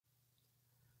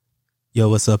Yo,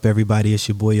 what's up, everybody? It's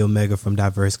your boy Omega from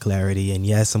Diverse Clarity. And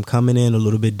yes, I'm coming in a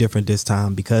little bit different this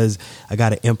time because I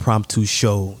got an impromptu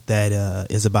show that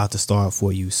is about to start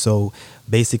for you. So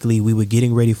basically, we were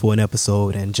getting ready for an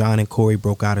episode and John and Corey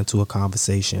broke out into a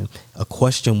conversation. A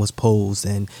question was posed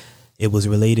and it was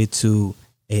related to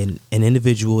an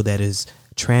individual that is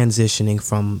transitioning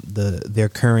from their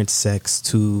current sex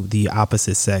to the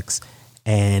opposite sex.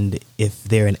 And if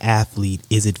they're an athlete,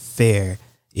 is it fair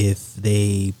if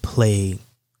they play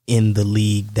in the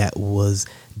league that was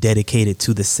dedicated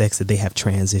to the sex that they have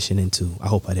transitioned into? I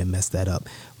hope I didn't mess that up.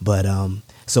 But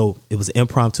so it was an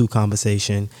impromptu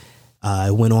conversation.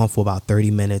 It went on for about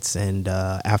 30 minutes. And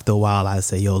after a while, I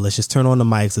say, yo, let's just turn on the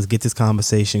mics. Let's get this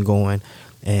conversation going.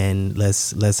 And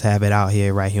let's have it out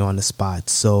here right here on the spot.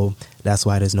 So that's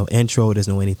why there's no intro. There's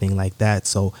no anything like that.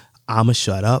 So I'm going to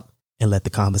shut up and let the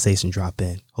conversation drop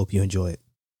in. Hope you enjoy it.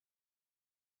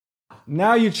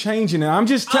 Now you're changing it. I'm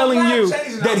just telling you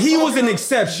that he was an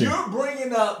exception. You're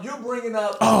bringing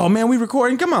up. Oh, man, we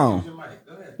recording? Come on. Use your mic.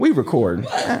 Go ahead. We recording.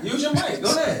 Use your mic.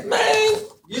 Go ahead. Man,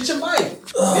 use your mic.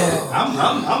 Yeah,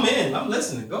 I'm in. I'm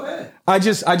listening. Go ahead. I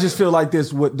just feel like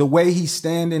this. With the way he's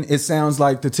standing, it sounds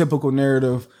like the typical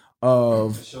narrative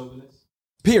of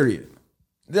period.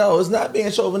 No, it's not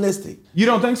being chauvinistic. You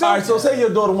don't think so? All right, so say your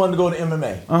daughter wanted to go to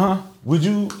MMA. Uh-huh. Would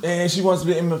you, and she wants to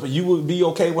be MMA, you would be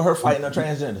okay with her fighting a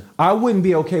transgender? I wouldn't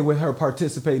be okay with her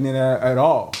participating in that at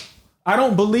all. I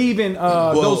don't believe in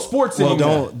those sports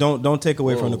anymore. Don't take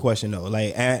away from the question though.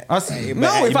 Like,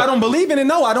 if I don't believe in it,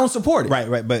 no, I don't support it.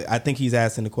 Right. But I think he's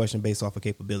asking the question based off of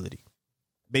capability.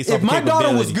 If my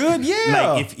daughter was good,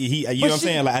 yeah. Like if he, you know what I'm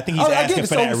saying? Like I think he's asking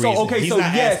for that reason. He's not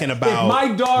asking about if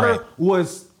my daughter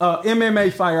was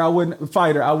MMA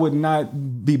fighter, I would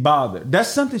not be bothered. That's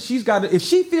something she's got to. If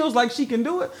she feels like she can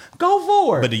do it, go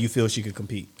for it. But do you feel she could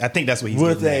compete? I think that's what he's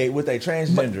with a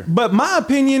transgender. But my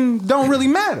opinion don't really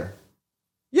matter.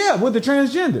 Yeah, with the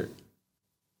transgender.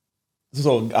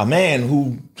 So a man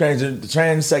who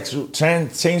changed sex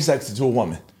to a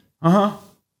woman.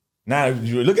 Now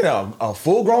you're looking at a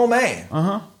full-grown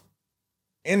man.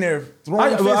 In there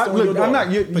throwing fist on your daughter. I'm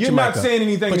not. You're not saying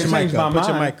anything to change my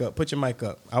mind. Put your mic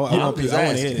up. I want to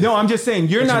hear it. No, I'm just saying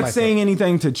you're not saying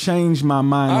anything to change my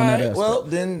mind on that aspect. Well,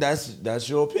 then that's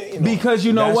your opinion. Because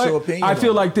you know what? I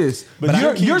feel like this.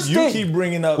 But you keep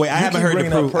bringing up. Wait, I haven't heard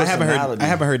the proof. I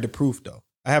haven't heard the proof though.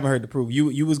 I haven't heard the proof.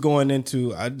 You was going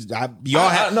into I said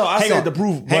the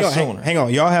proof much sooner. Hang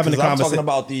on, y'all having the conversation.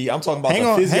 I'm talking about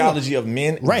the physiology of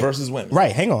men versus women.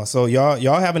 Right, hang on. So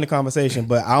y'all having the conversation,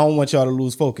 but I don't want y'all to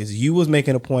lose focus. You was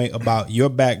making a point about your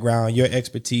background, your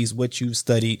expertise, what you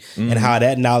studied, and how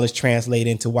that knowledge translate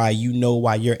into why you know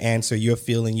why your answer, your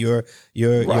feeling, your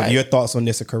thoughts on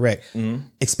this are correct.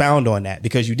 Expound on that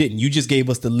because you didn't. You just gave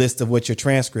us the list of what your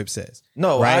transcript says.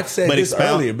 No, right? I said this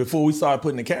earlier before we started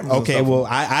putting the cameras. Okay, well.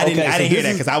 I didn't hear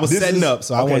that because I was setting up.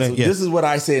 So I want to. So this is what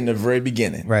I said in the very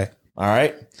beginning. Right. All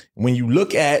right. When you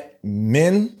look at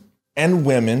men and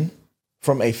women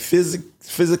from a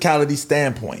physicality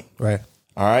standpoint. Right.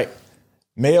 All right.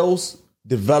 Males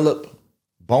develop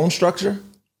bone structure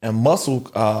and muscle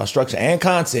structure and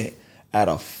content at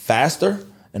a faster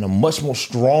and a much more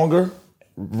stronger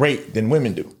rate than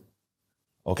women do.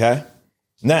 Okay.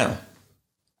 Now,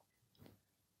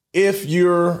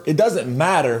 it doesn't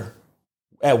matter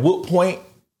at what point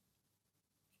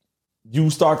you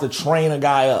start to train a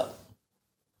guy up.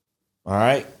 All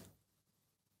right.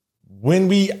 When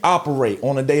we operate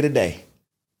on a day-to-day,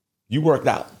 you worked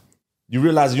out. You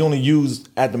realize you only use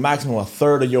at the maximum a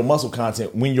third of your muscle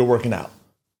content when you're working out.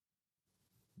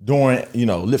 During,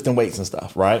 lifting weights and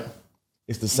stuff, right?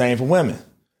 It's the same for women.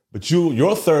 But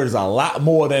your third is a lot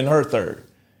more than her third.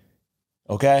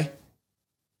 Okay?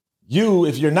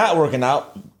 If you're not working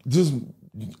out, just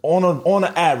on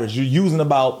an average, you're using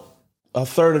about a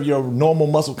third of your normal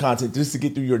muscle content just to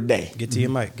get through your day. Get to your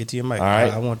mic. All right.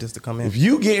 I want this to come in. If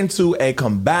you get into a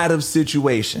combative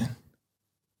situation,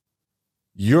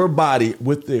 your body,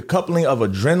 with the coupling of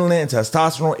adrenaline and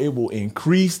testosterone, it will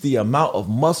increase the amount of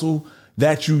muscle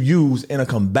that you use in a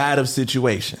combative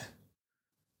situation.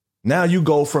 Now you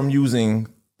go from using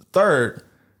third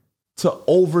to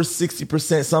over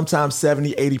 60%, sometimes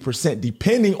 70, 80%,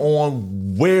 depending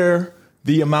on where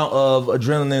the amount of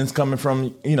adrenaline is coming from,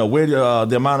 where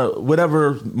the amount of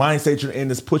whatever mind state you're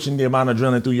in is pushing the amount of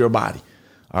adrenaline through your body.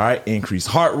 All right. Increase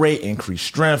heart rate, increase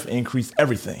strength, increase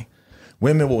everything.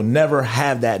 Women will never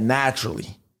have that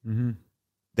naturally. Mm-hmm.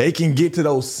 They can get to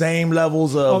those same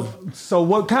levels of. So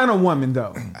what kind of woman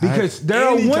though? Because there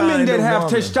are women that have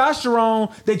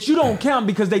testosterone that you don't count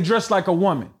because they dress like a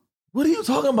woman. What are you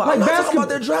talking about? Like I'm not talking basketball- about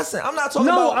their dressing. I'm not talking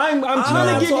No, about. I'm trying to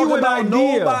not give you talking an about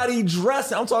idea. Nobody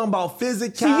dressing. I'm talking about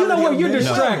physicality. See, you know what? of You're men.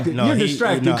 distracted. You're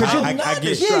distracted because I'm not yeah,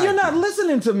 distracted. you're not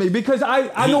listening to me because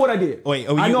I know what I did.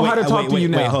 I know how to talk to you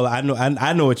now. Wait, hold on.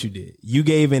 I know what you did. You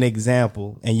gave an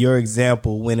example, and your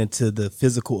example went into the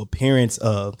physical appearance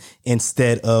of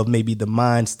instead of maybe the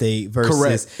mind state versus.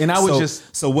 Correct. And I was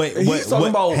just so what? He's talking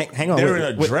about hang on. they're in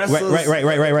a dress.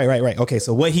 Right. Okay,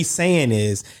 so what he's saying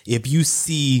is, if you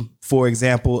see, for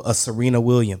example, a Serena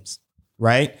Williams,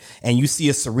 right, and you see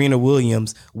a Serena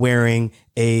Williams wearing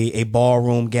a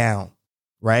ballroom gown,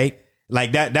 right,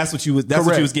 like that. That's what you was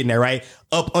getting at, right?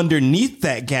 Up underneath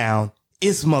that gown.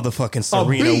 It's motherfucking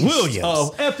Serena Williams.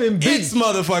 Oh, effing beast. It's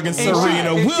motherfucking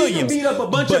Serena Williams. She can beat up a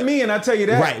bunch of men, I tell you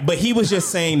that. Right, but he was just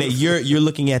saying that you're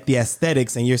looking at the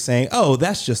aesthetics and you're saying, oh,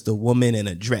 that's just a woman in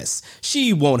a dress.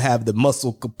 She won't have the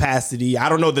muscle capacity. I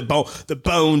don't know the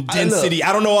bone density.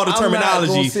 I don't know all the terminology. I'm not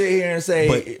gonna sit here and say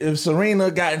if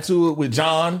Serena got into it with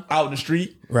John out in the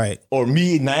street, right, or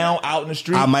me now out in the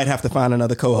street, I might have to find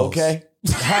another co-host. Okay,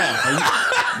 how?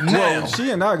 Well,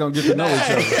 she and I are gonna get to know each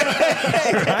other.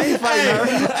 I ain't fighting her.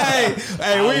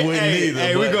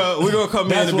 We're gonna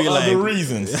come in and be like other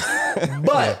reasons.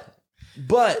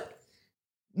 but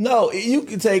no, you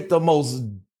can take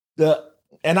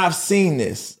and I've seen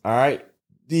this, all right,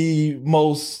 the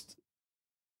most,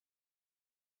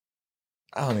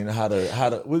 I don't even know how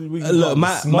to look,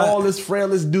 the smallest,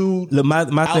 frailest dude my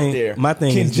out thing, there my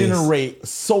thing can is generate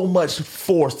so much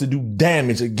force to do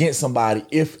damage against somebody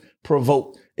if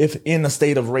provoked, if in a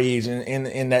state of rage and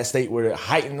in that state where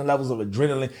heightened the levels of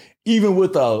adrenaline, even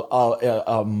with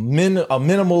a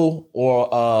minimal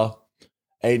or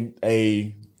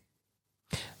a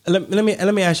let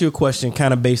me ask you a question,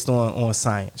 kind of based on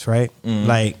science, right?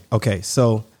 Like, okay,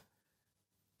 so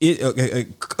a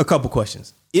couple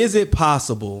questions. Is it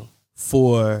possible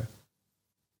for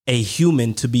a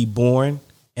human to be born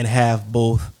and have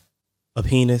both a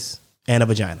penis and a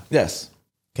vagina? Yes.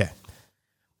 Okay.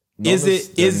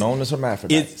 Is known as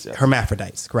hermaphrodites? Yes.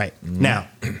 Hermaphrodites, right? Now,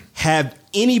 have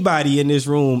anybody in this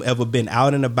room ever been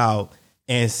out and about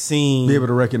and seen, be able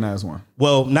to recognize one?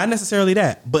 Well, not necessarily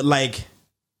that, but like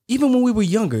even when we were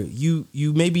younger, you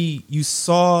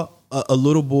saw a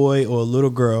little boy or a little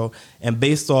girl, and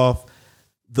based off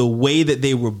the way that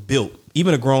they were built,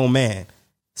 even a grown man,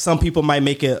 some people might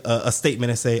make a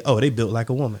statement and say, "Oh, they built like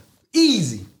a woman."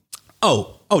 Easy.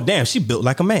 Oh, damn, she built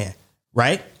like a man,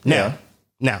 right? Now,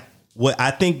 what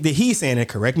I think that he's saying, and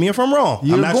correct me if I'm wrong.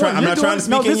 I'm not trying to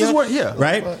speak in your,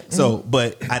 right? So,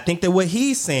 but I think that what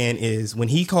he's saying is when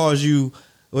he calls you,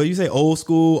 what do you say, old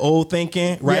school, old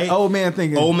thinking, right? Yeah, old man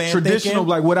thinking. Traditional, thinking.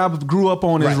 Like what I grew up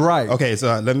on is right. Okay,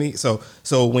 so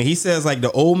when he says like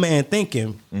the old man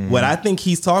thinking, what I think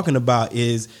he's talking about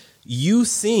is you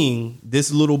seeing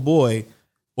this little boy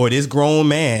or this grown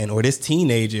man or this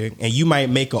teenager, and you might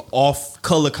make an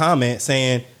off-color comment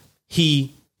saying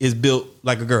he is built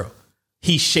like a girl.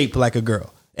 He's shaped like a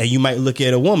girl. And you might look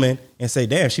at a woman and say,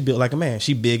 damn, she built like a man.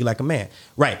 She big like a man.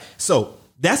 Right. So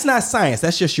that's not science.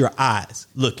 That's just your eyes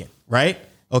looking. Right.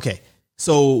 Okay.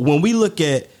 So when we look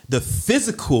at the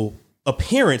physical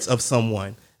appearance of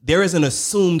someone, there is an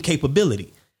assumed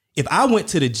capability. If I went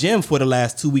to the gym for the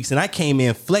last 2 weeks and I came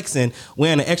in flexing,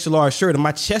 wearing an extra large shirt and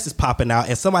my chest is popping out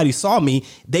and somebody saw me,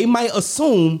 they might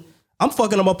assume I'm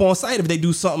fucking them up on sight if they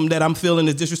do something that I'm feeling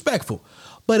is disrespectful.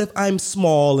 But if I'm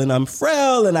small and I'm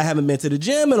frail and I haven't been to the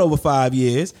gym in over 5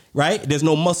 years, right? There's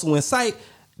no muscle in sight.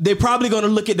 They're probably going to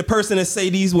look at the person and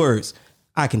say these words: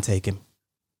 I can take him.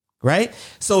 Right?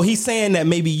 So he's saying that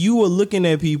maybe you were looking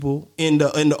at people in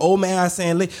the old man eye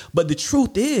saying, but the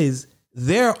truth is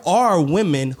there are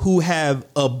women who have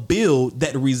a build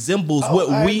that resembles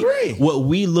what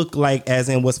we look like, as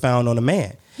in what's found on a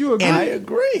man. You agree? I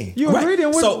agree. You agree?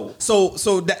 Then that's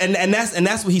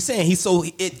what he's saying.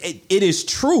 It is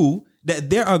true that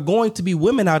there are going to be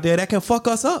women out there that can fuck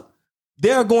us up.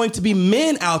 There are going to be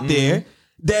men out there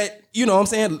that, you know what I'm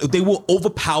saying, they will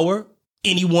overpower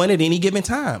anyone at any given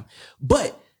time.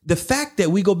 But the fact that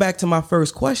we go back to my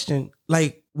first question,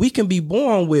 like we can be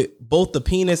born with both the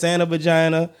penis and a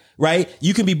vagina, right?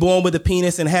 You can be born with a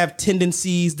penis and have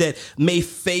tendencies that may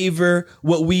favor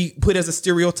what we put as a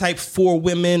stereotype for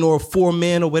women or for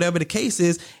men or whatever the case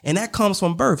is. And that comes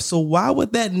from birth. So why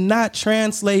would that not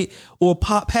translate or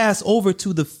pass over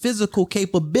to the physical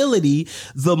capability,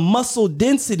 the muscle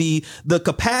density, the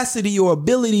capacity or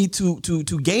ability to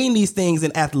gain these things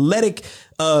and athletic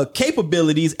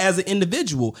capabilities as an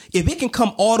individual? If it can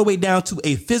come all the way down to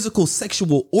a physical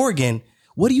sexual organ,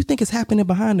 what do you think is happening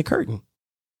behind the curtain?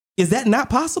 Is that not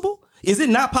possible? Is it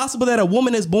not possible that a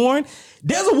woman is born?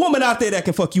 There's a woman out there that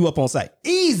can fuck you up on sight.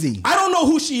 Easy. I don't know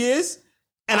who she is.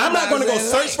 And I'm not going to go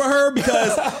search for her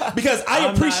because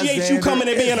I appreciate you coming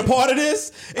and being a part of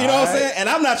this. You know what I'm saying? And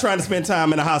I'm not trying to spend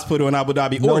time in a hospital in Abu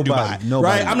Dhabi or Dubai.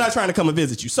 Right? I'm not trying to come and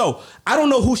visit you. So I don't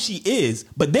know who she is,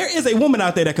 but there is a woman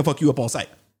out there that can fuck you up on sight.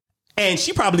 And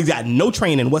she probably got no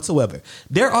training whatsoever.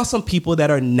 There are some people that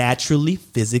are naturally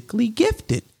physically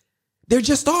gifted. There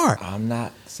just are. I'm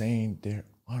not saying there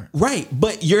aren't. Right.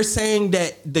 But you're saying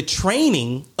that the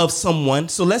training of someone.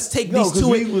 So let's take these two.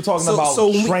 We were talking about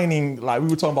training. Like we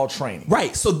were talking about training.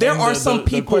 Right. So there are some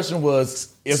people. The question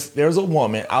was if there's a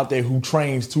woman out there who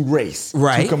trains to race,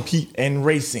 right, to compete in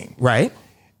racing. Right.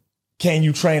 Can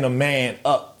you train a man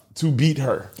up to beat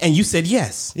her? And you said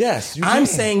yes. Yes. I'm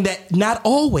saying that not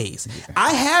always.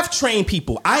 I have trained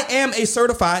people. I am a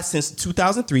certified, since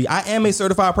 2003, I am a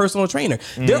certified personal trainer.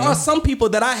 Mm-hmm. There are some people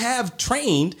that I have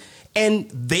trained and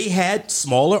they had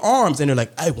smaller arms and they're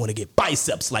like, I want to get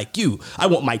biceps like you. I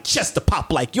want my chest to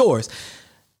pop like yours.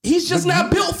 He's just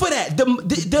not built for that.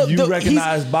 You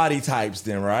recognize body types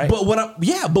then, right? But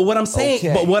what I'm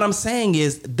saying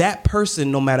is that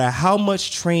person, no matter how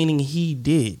much training he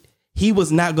did, he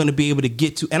was not going to be able to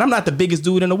get to, and I'm not the biggest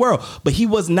dude in the world, but he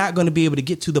was not going to be able to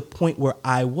get to the point where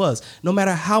I was, no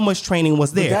matter how much training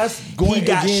was there. But that's going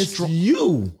against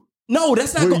you. No,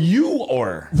 that's not where you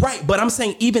are. Right, but I'm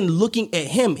saying even looking at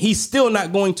him, he's still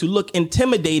not going to look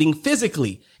intimidating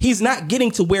physically. He's not getting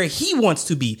to where he wants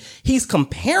to be. He's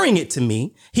comparing it to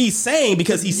me. He's saying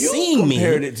because he's seeing me. You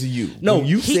compared it to you. No,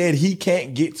 you said he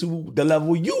can't get to the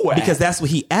level you are. Because that's what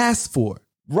he asked for.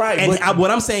 Right. And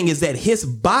what I'm saying is that his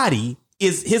body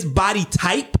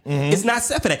type is not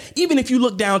set for that. Even if you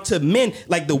look down to men,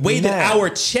 like the way that our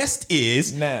chest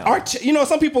is,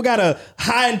 some people got a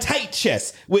high and tight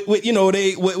chest with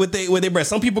their breasts.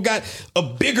 Some people got a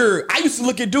bigger. I used to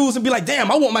look at dudes and be like,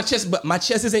 damn, I want my chest, but my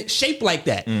chest isn't shaped like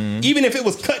that. Even if it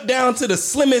was cut down to the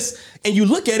slimmest and you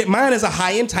look at it, mine is a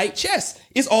high and tight chest.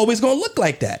 It's always going to look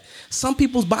like that. Some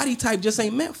people's body type just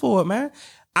ain't meant for it, man.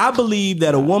 I believe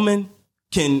that a woman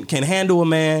can handle a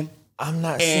man. I'm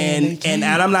not saying and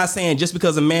I'm not saying just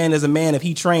because a man is a man, if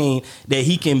he trained, that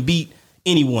he can beat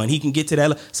anyone. He can get to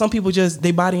that. Some people just,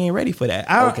 their body ain't ready for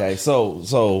that. Okay,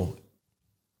 so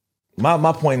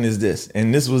my point is this,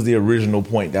 and this was the original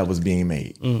point that was being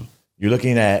made.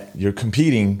 You're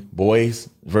competing boys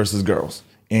versus girls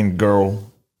in girl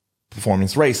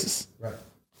performance races. Right.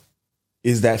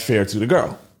 Is that fair to the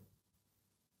girl?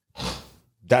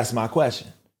 That's my question.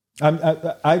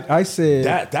 I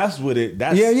said that's what it.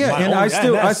 That's and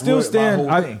I still stand.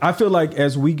 I feel like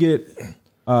as we get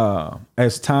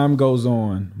as time goes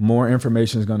on, more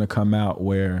information is going to come out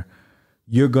where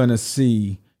you're going to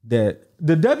see that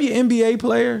the WNBA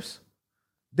players,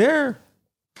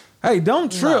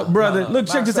 don't trip, brother. Look,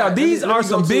 check this out. These are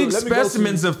some big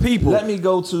specimens of people. Let me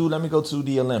go to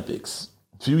the Olympics.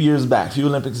 A few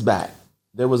Olympics back,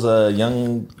 there was a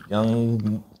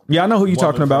young. Yeah, I know who you're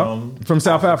talking about from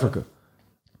South Africa.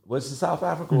 Was it South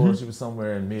Africa or she was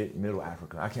somewhere in middle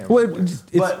Africa? I can't remember.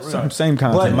 It's same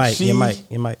content.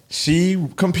 You might. She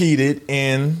competed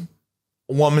in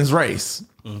a woman's race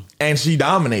and she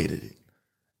dominated it.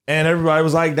 And everybody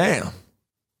was like, damn,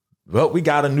 well, we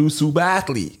got a new super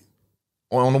athlete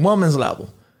on the woman's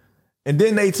level. And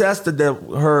then they tested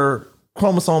her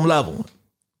chromosome level.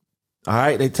 All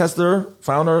right, they tested her,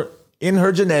 found her in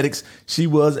her genetics, she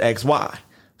was XY.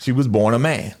 She was born a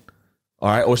man. All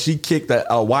right. Or she kicked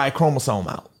a Y chromosome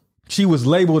out. She was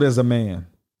labeled as a man.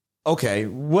 Okay.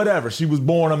 Whatever. She was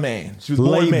born a man. She was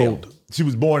born labeled. Male. She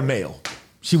was born male.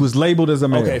 She was labeled as a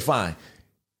male. Okay, fine.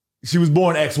 She was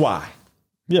born XY.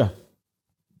 Yeah.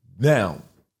 Now,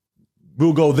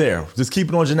 we'll go there. Just keep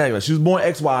it on genetics. She was born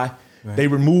XY. Right. They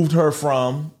removed her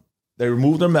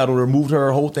medal, removed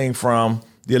her whole thing from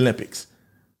the Olympics.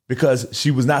 Because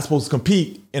she was not supposed to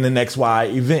compete in an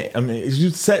XY event. I mean, she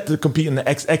was set to compete in the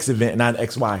XX event, not an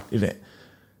XY event.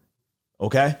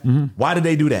 Okay? Mm-hmm. Why did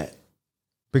they do that?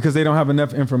 Because they don't have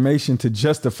enough information to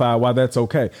justify why that's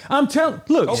okay. Check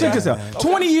this out.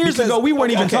 20 years ago, we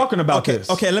weren't even talking about this.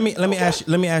 Okay, let me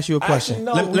ask you a question.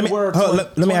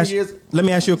 Let me ask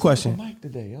you a question.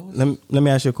 Let me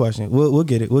ask you a question. We'll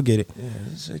get it. Yeah,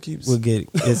 we'll get it.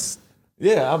 It's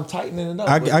yeah, I'm tightening it up.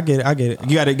 I get it.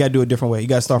 You got to do it a different way. You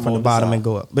got to start from the bottom and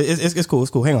go up. But it's cool.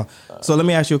 It's cool. Hang on. So let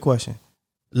me ask you a question.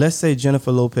 Let's say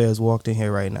Jennifer Lopez walked in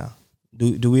here right now.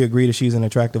 Do we agree that she's an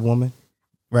attractive woman?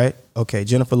 Right? Okay,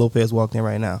 Jennifer Lopez walked in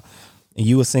right now. And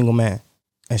you a single man.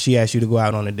 And she asked you to go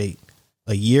out on a date.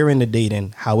 A year into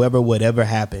dating, whatever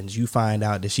happens, you find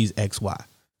out that she's XY.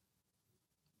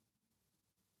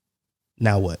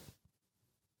 Now what?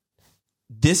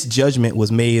 this judgment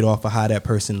was made off of how that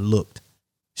person looked.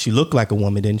 She looked like a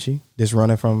woman, didn't she? This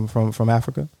runner from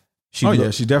Africa. She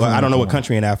definitely. Well, I don't know what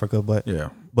country in Africa, but yeah.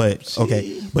 But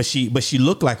okay, but she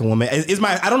looked like a woman.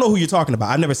 I don't know who you're talking about.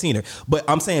 I've never seen her, but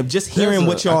I'm saying just hearing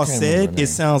what y'all said, it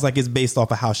sounds like it's based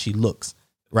off of how she looks,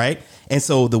 right? And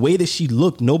so the way that she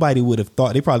looked, nobody would have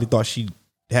thought. They probably thought she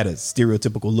had a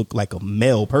stereotypical look like a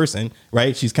male person,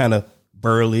 right? She's kind of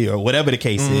burly or whatever the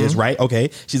case is, right?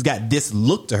 Okay, she's got this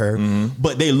look to her,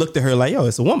 but they looked at her like, yo,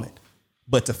 it's a woman.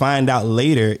 But to find out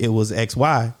later it was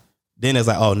XY, then it's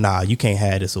like, oh nah, you can't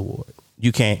have this award.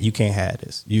 You can't have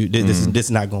this. This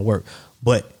is not going to work.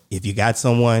 But if you got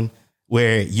someone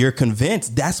where you're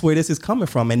convinced, that's where this is coming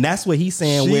from, and that's what he's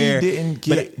saying.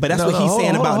 But that's what he's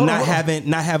saying about not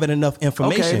having enough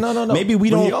information. Okay, no. Maybe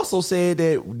we don't. He also said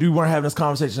that we weren't having this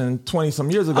conversation 20 some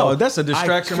years ago. Oh, that's a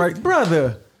distraction, right,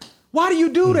 brother? Why do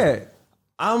you do that?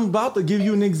 I'm about to give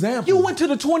you an example. You went to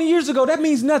the 20 years ago. That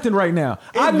means nothing right now.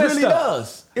 It really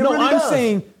does. I'm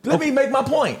saying. Let me make my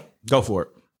point. Go for it.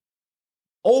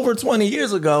 Over 20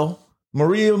 years ago,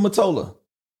 Maria Matola,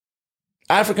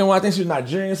 African, I think she was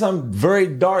Nigerian, something, very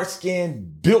dark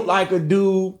skinned, built like a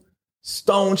dude,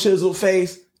 stone chiseled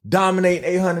face, dominating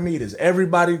 800 meters.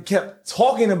 Everybody kept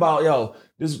talking about, yo,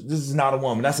 this is not a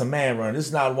woman. That's a man running. This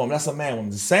is not a woman. That's a man woman.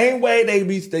 The same way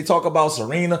they talk about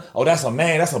Serena. Oh, that's a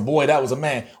man. That's a boy. That was a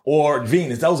man. Or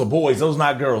Venus. Those are boys. Those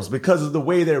not girls. Because of the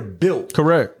way they're built.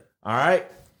 Correct. All right.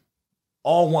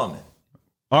 All women.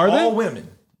 Are they? All women.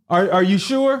 Are you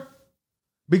sure?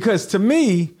 Because to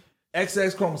me,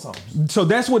 XX chromosomes. So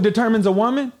that's what determines a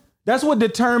woman? That's what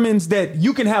determines that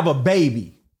you can have a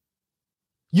baby.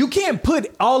 You can't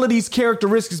put all of these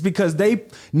characteristics because they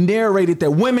narrated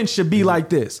that women should be like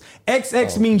this.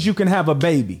 XX means you can have a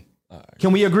baby. Right.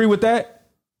 Can we agree with that?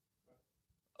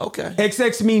 Okay.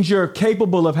 XX means you're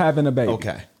capable of having a baby.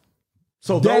 Okay.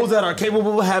 So those that are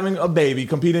capable of having a baby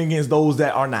competing against those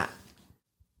that are not.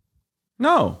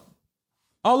 No.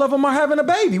 All of them are having a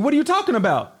baby. What are you talking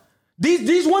about?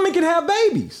 These women can have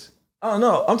babies. I don't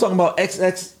know. I'm talking about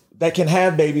XX that can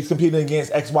have babies competing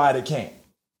against XY that can't.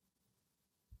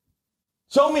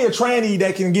 Show me a tranny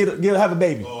that can have a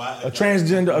baby. A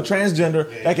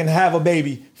transgender that can have a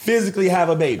baby, physically have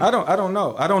a baby. I don't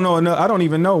know. I don't know. I don't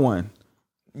even know one.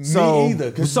 Me either.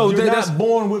 Because you're not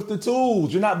born with the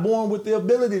tools. You're not born with the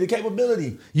ability, the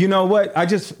capability. You know what? At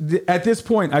this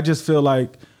point, I just feel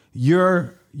like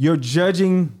you're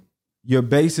judging your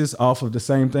basis off of the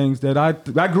same things that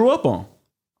I grew up on.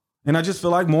 And I just feel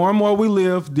like more and more we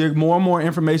live, more and more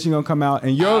information gonna come out,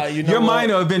 and your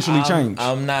mind will eventually change.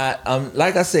 I'm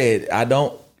like I said,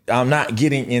 I'm not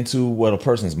getting into what a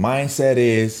person's mindset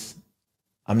is.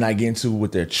 I'm not getting to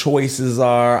what their choices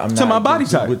are. I'm to not my body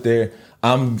type.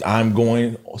 I'm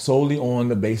going solely on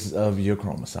the basis of your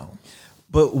chromosome.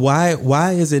 But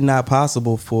why is it not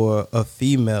possible for a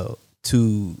female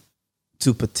to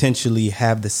potentially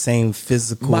have the same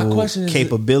physical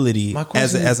capability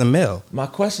as a male? My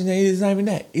question is not even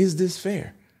that. Is this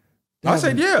fair? I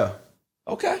said, yeah.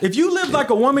 Okay. If you live like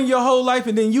a woman your whole life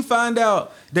and then you find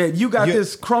out that you got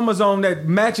this chromosome that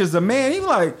matches a man, you're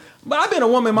like, but I've been a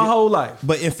woman my whole life.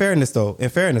 But in fairness though,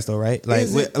 right?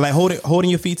 Like holding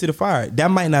your feet to the fire.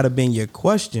 That might not have been your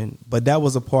question, but that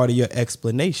was a part of your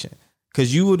explanation.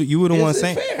 Because you were the one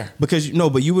saying, fair? But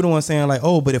you were the one saying like,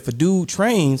 oh, but if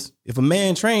a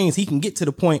man trains, he can get to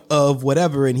the point of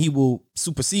whatever, and he will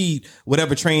supersede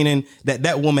whatever training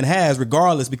that woman has,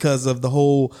 regardless, because of the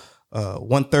whole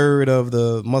 1/3 of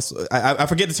the muscle. I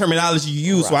forget the terminology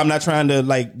you use, right. So I'm not trying to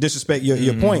like disrespect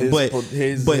your point, but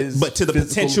to the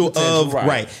potential of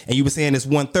right. And you were saying it's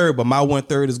 1/3, but my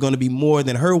 1/3 is going to be more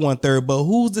than her 1/3. But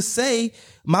who's to say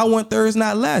my 1/3 is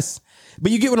not less?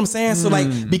 But you get what I'm saying? So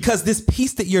like, because this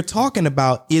piece that you're talking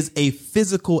about is a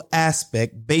physical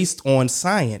aspect based on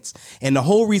science. And the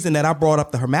whole reason that I brought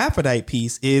up the hermaphrodite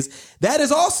piece is that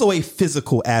is also a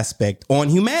physical aspect on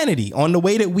humanity, on the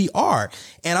way that we are.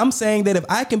 And I'm saying that if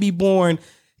I can be born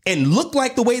and look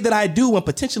like the way that I do and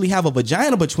potentially have a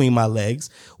vagina between my legs,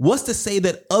 what's to say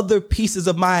that other pieces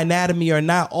of my anatomy are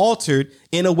not altered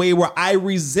in a way where I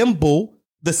resemble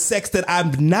the sex that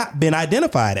I've not been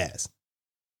identified as?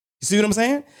 You see what I'm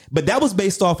saying? But that was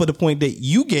based off of the point that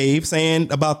you gave,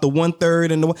 saying about the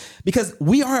 1/3 and because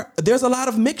there's a lot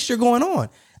of mixture going on.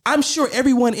 I'm sure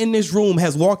everyone in this room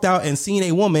has walked out and seen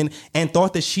a woman and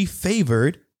thought that she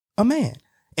favored a man.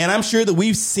 And I'm sure that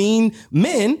we've seen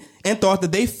men and thought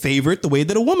that they favored the way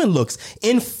that a woman looks.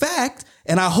 In fact,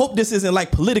 and I hope this isn't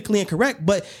like politically incorrect,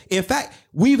 but in fact,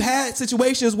 we've had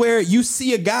situations where you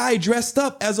see a guy dressed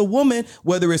up as a woman,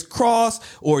 whether it's cross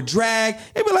or drag,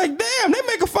 and be like, damn, they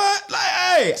make a fine, like,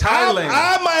 Hey, Thailand.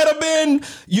 I might have been,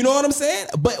 you know what I'm saying?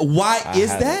 But why is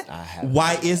that?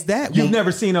 Why is that? You've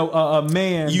never seen a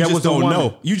man You that just was a don't woman.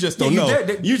 know. You just don't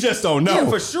know. You just don't know. Yeah,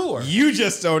 for sure. You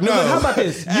just don't know. Look, how about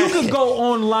this? You could go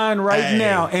online right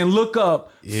now and look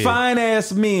up fine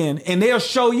ass men, and they'll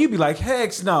show you. Be like,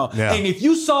 heck no. Yeah. And if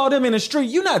you saw them in the street,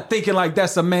 you're not thinking like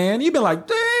that's a man. You'd be like,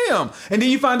 damn. And then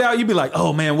you find out, you'd be like,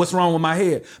 oh man, what's wrong with my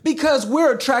head? Because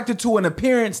we're attracted to an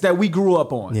appearance that we grew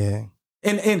up on. Yeah.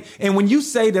 And when you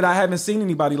say that I haven't seen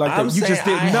anybody like that, you just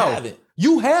didn't know. Haven't.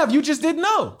 You have, you just didn't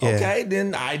know. Yeah. Okay,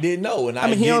 then I didn't know. And I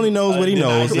mean, he only knows what he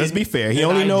knows. Let's be fair. He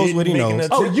only knows what he knows.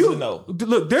 Oh,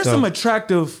 look, there's some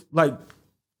attractive like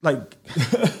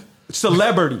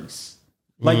celebrities.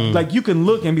 Like you can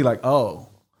look and be like, oh.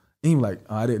 And you're like,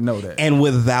 oh, I didn't know that. And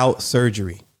without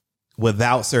surgery.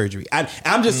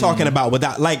 I'm just talking about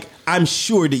without, like, I'm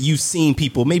sure that you've seen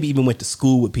people, maybe even went to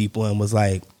school with people and was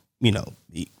like, you know,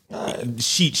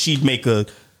 she'd make a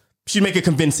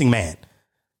convincing man.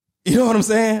 You know what I'm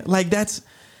saying? Like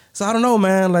so I don't know,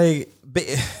 man. Like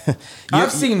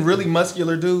I've seen really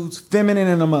muscular dudes, feminine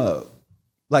in them up,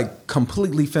 like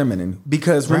completely feminine.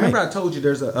 Because remember I told you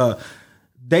there's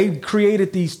they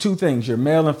created these two things, your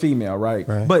male and female, right?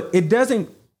 But it doesn't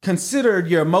consider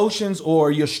your emotions or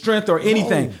your strength or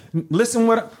anything. No. Listen,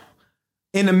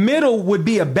 in the middle would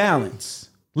be a balance.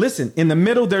 Listen, in the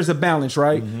middle, there's a balance,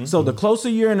 right? Mm-hmm, so the closer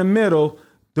you're in the middle,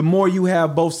 the more you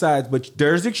have both sides, but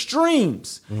there's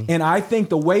extremes. Mm-hmm. And I think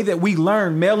the way that we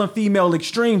learn male and female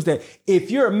extremes, that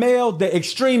if you're a male, the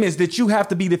extreme is that you have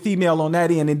to be the female on that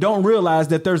end and don't realize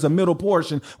that there's a middle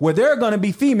portion where there are going to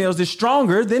be females that's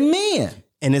stronger than men.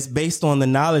 And it's based on the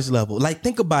knowledge level. Like,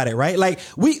 think about it, right? Like,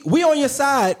 we on your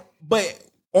side, but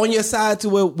on your side to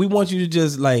where we want you to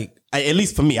just, like, at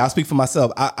least for me, I'll speak for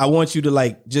myself. I want you to,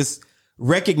 like, just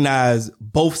recognize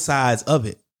both sides of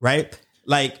it, right?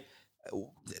 Like,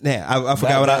 man, I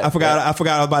forgot what I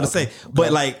was about to say.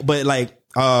 But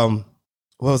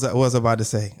what was I about to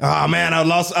say? Oh man, I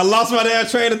lost my damn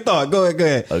train of thought. Go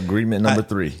ahead. Agreement number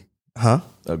 3. Huh?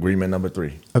 Agreement number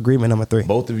 3.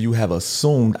 Both of you have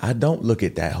assumed I don't look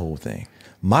at that whole thing.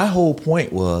 My whole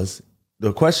point was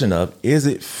the question of, is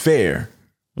it fair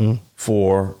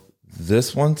for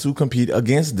this one to compete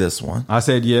against this one? I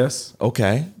said yes.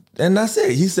 Okay. And that's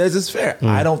it. He says it's fair.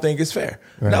 I don't think it's fair.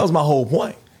 Right. That was my whole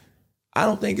point. I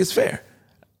don't think it's fair.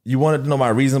 You wanted to know my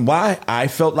reason why I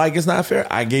felt like it's not fair?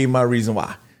 I gave my reason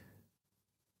why.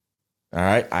 All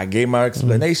right. I gave my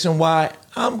explanation why.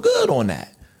 I'm good on that.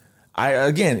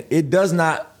 It does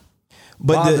not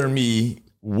bother me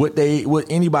what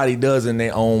anybody does in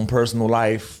their own personal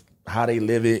life, how they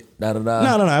live it, da da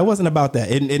da. No, it wasn't about that.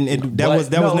 That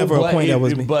was never a point that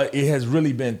was me. But it has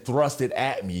really been thrusted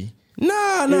at me.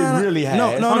 No, it really has.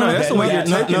 No. That's the way you're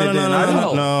taking it.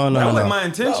 No. That wasn't my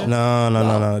intention.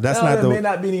 No. That's not that may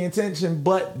not be the intention,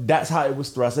 but that's how it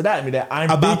was thrusted at me. That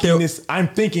I'm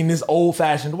thinking this old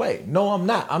fashioned way. No, I'm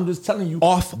not. I'm just telling you.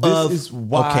 This is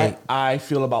why I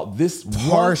feel about this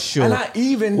partial. And I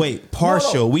even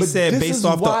partial. We said based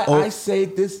off the. I say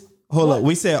this. Hold up.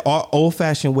 We said old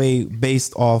fashioned way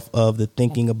based off of the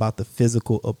thinking about the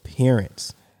physical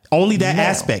appearance. Only that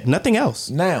aspect. Nothing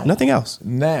else. Nothing else.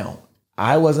 Now,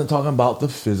 I wasn't talking about the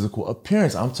physical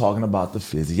appearance. I'm talking about the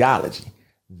physiology.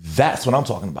 That's what I'm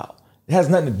talking about. It has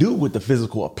nothing to do with the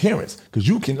physical appearance. Because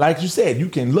you can, like you said, you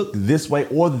can look this way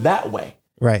or that way.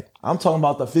 Right. I'm talking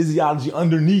about the physiology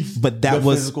underneath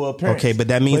physical appearance. Okay, but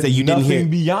that means that you didn't hear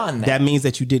beyond that. That means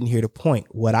that you didn't hear the point.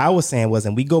 What I was saying was,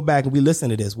 and we go back and we listen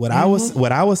to this, what I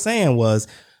was saying was,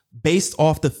 based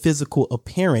off the physical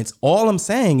appearance, all I'm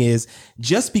saying is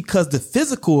just because the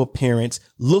physical appearance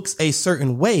looks a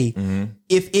certain way,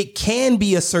 if it can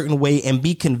be a certain way and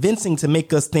be convincing to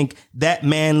make us think that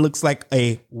man looks like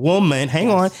a woman,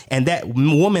 and that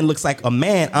woman looks like a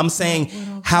man, I'm saying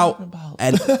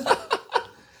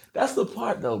that's the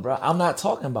part though, bro. I'm not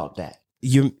talking about that.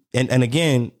 And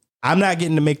again, I'm not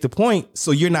getting to make the point,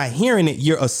 so you're not hearing it,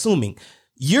 you're assuming.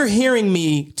 You're hearing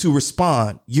me to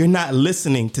respond. You're not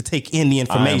listening to take in the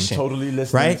information. I'm totally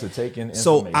listening to take in information.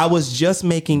 So I was just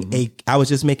making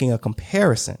a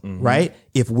comparison, right?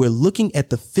 If we're looking at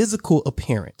the physical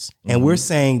appearance and we're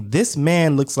saying this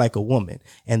man looks like a woman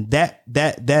and that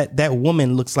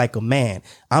woman looks like a man,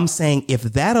 I'm saying if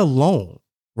that alone,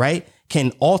 right,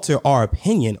 can alter our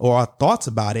opinion or our thoughts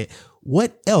about it,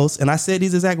 what else? And I said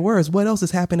these exact words. What else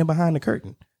is happening behind the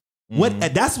curtain?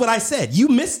 That's what I said. You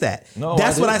missed that. No,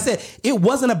 that's what I said. It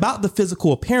wasn't about the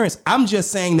physical appearance. I'm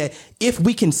just saying that if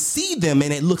we can see them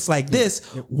and it looks like this,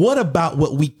 what about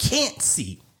what we can't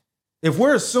see? If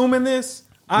we're assuming this,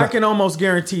 I can almost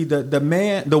guarantee that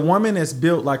the woman that's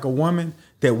built like a woman,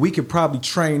 that we could probably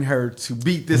train her to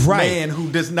beat this man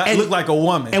who does not look like a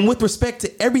woman. And with respect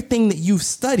to everything that you've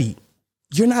studied,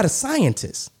 you're not a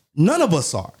scientist. None of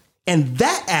us are. And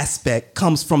that aspect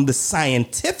comes from the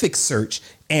scientific search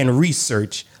and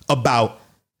research about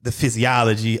the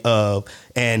physiology of,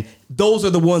 and those are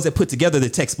the ones that put together the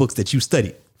textbooks that you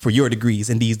studied for your degrees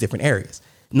in these different areas.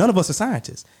 None of us are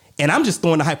scientists. And I'm just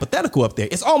throwing the hypothetical up there.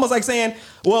 It's almost like saying,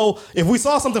 well, if we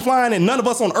saw something flying and none of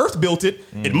us on Earth built it,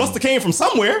 it must have came from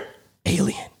somewhere.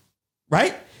 Alien,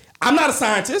 right? I'm not a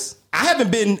scientist. I haven't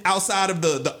been outside of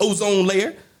the ozone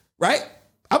layer, right?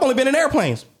 I've only been in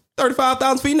airplanes,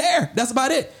 35,000 feet in the air. That's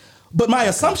about it. But my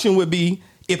assumption would be,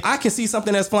 if I can see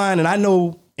something that's flying and I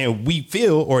know, and we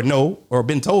feel or know or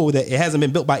been told that it hasn't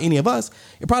been built by any of us,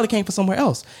 it probably came from somewhere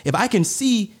else. If I can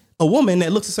see a woman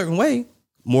that looks a certain way,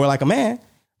 more like a man,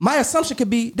 my assumption could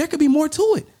be there could be more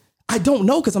to it. I don't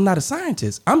know because I'm not a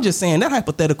scientist. I'm just saying that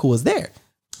hypothetical is there.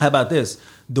 How about this?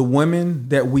 The women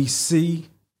that we see,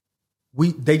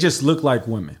 they just look like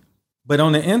women. But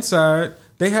on the inside,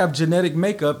 they have genetic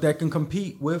makeup that can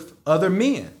compete with other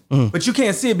men. But you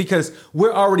can't see it because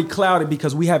we're already clouded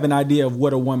because we have an idea of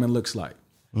what a woman looks like.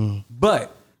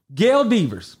 But Gail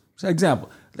Devers, for example,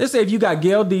 let's say if you got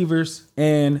Gail Devers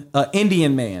and an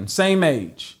Indian man, same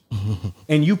age,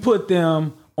 and you put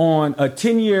them on a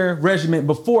 10-year regimen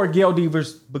before Gail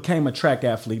Devers became a track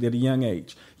athlete at a young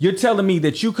age. You're telling me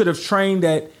that you could have training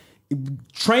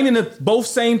both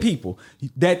same people,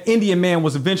 that Indian man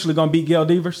was eventually going to beat Gail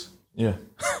Devers? Yeah.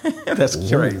 That's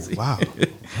crazy. Wow.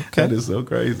 Okay. That is so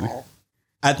crazy.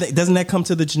 I think, doesn't that come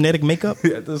to the genetic makeup?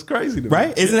 That's crazy to me.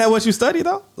 Right? Isn't that what you study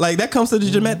though? Like that comes to the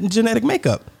genetic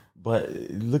makeup. But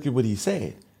look at what he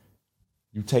said.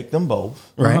 You take them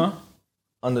both. Right.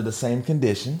 Under the same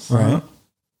conditions. Right.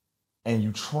 And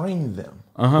you train them.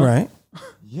 Right.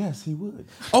 Yes, he would.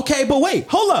 Okay, but wait,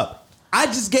 hold up. I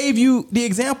just gave you the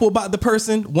example about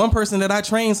one person that I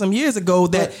trained some years ago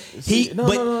that same.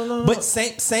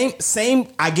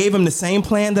 I gave him the same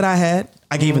plan that I had.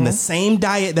 I gave him the same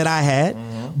diet that I had,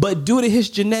 but due to his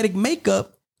genetic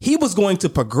makeup, he was going to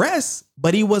progress,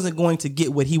 but he wasn't going to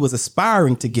get what he was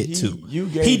aspiring to get to.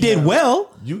 He did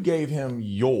well. You gave him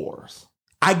yours.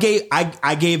 I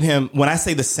gave him, when I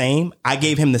say the same, I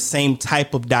gave him the same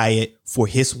type of diet for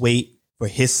his weight, for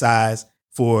his size,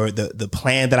 for the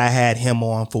plan that I had him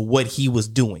on, for what he was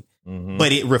doing.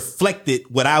 But it reflected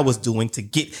what I was doing to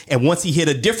get. And once he hit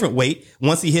a different weight,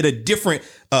 once he hit a different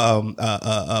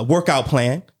workout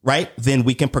plan, right, then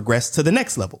we can progress to the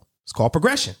next level. It's called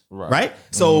progression, right?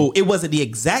 So it wasn't the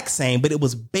exact same, but it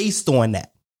was based on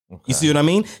that. Okay. You see what I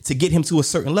mean? To get him to a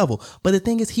certain level. But the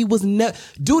thing is, he was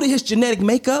due to his genetic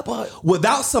makeup,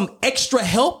 without some extra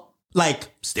help,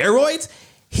 like steroids,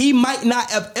 he might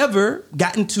not have ever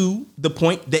gotten to the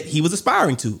point that he was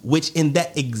aspiring to, which in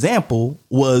that example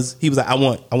he was like, I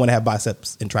want to have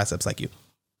biceps and triceps like you.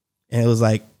 And it was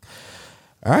like,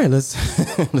 all right, let's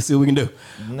see what we can do.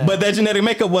 No. But that genetic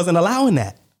makeup wasn't allowing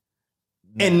that.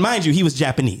 No. And mind you, he was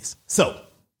Japanese. So,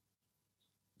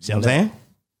 see what I'm saying?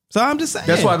 So I'm just saying.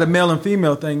 That's why the male and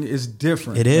female thing is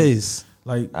different. It is.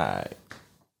 Like, I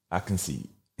concede.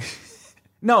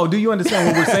 No, do you understand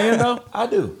what we're saying though? I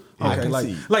do. Okay,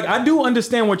 like I do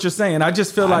understand what you're saying. I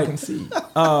just feel like concede.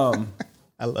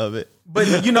 I love it.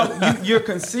 But you're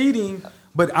conceding.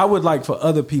 But I would like for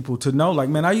other people to know, like,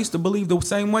 man, I used to believe the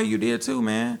same way you did too,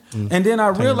 man. And then I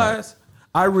realized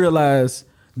that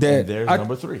and there's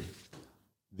number 3,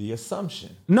 the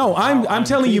assumption. No, I'm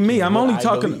telling you me. I'm only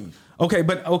talking. Believe. Okay.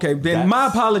 Then my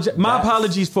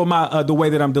apologies for the way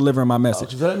that I'm delivering my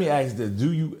message. So let me ask this: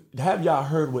 have y'all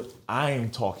heard what I'm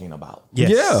talking about?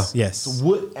 Yes. Yeah. Yes. So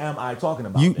what am I talking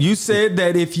about? You said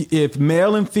that if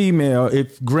male and female,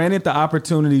 if granted the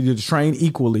opportunity to train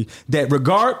equally, that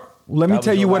regard. Let me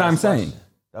tell you what I'm saying.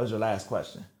 That was your last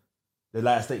question. The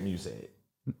last statement you said.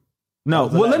 No.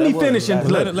 Well, let me finish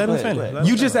and let him finish.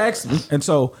 You just asked me, and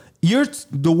so.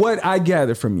 What I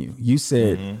gathered from you, you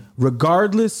said,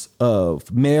 regardless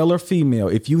of male or female,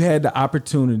 if you had the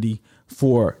opportunity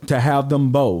to have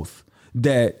them both,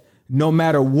 that no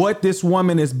matter what this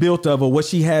woman is built of or what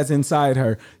she has inside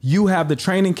her, you have the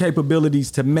training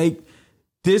capabilities to make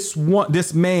this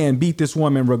man beat this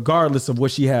woman regardless of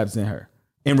what she has in her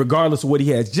and regardless of what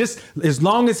he has. Just as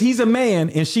long as he's a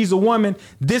man and she's a woman,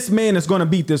 this man is going to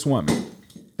beat this woman.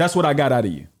 That's what I got out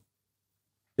of you.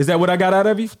 Is that what I got out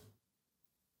of you?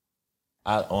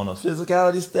 On a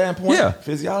physicality standpoint, yeah.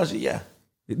 Physiology, yeah.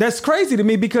 That's crazy to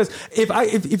me because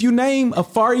if you name a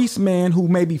Far East man who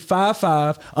may be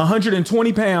 5'5",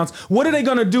 120 pounds, what are they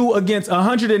going to do against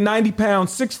 190 pound,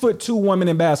 6'2" woman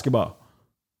in basketball?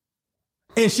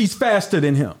 And she's faster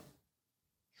than him.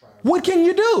 What can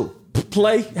you do?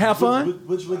 play, have fun?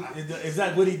 Is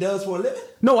that what he does for a living?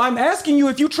 No, I'm asking you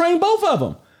if you train both of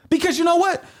them. Because you know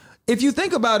what? If you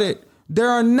think about it, there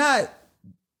are not,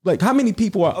 like, how many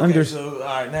people are under... So,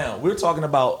 all right, now, we're talking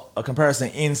about a comparison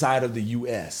inside of the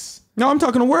U.S. No, I'm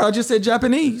talking the world. I just said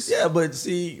Japanese. Yeah, but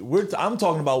see, I'm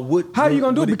talking about what... How are you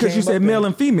going to do it? Because you said male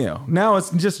and female. Now it's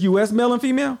just U.S. male and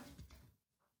female?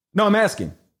 No, I'm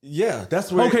asking. Yeah,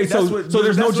 that's where... Okay, so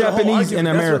there's no Japanese in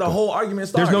America. That's where the whole argument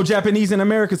started. There's no Japanese in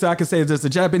America, so I can say it's a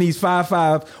Japanese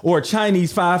 5'5" or a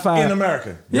Chinese 5'5". In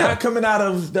America. Yeah. Not coming out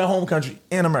of their home country.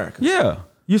 In America. Yeah.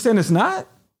 You saying it's not?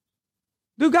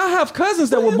 Dude, I have cousins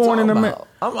that were born in America.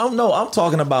 I'm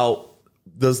talking about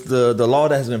the law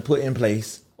that has been put in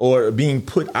place or being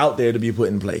put out there to be put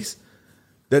in place.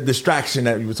 The distraction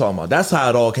that you were talking about. That's how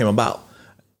it all came about.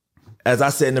 As I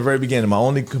said in the very beginning, my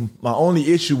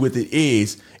only issue with it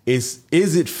is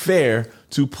it fair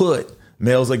to put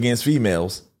males against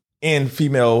females in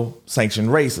female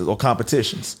sanctioned races or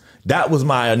competitions? That was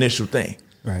my initial thing.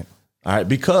 Right. All right.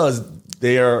 Because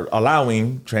they are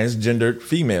allowing transgendered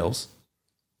females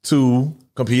to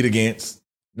compete against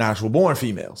natural born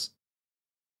females.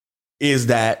 Is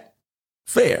that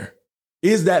fair?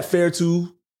 Is that fair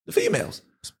to the females?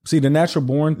 See, the natural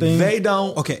born thing. They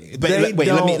don't. Okay, but wait.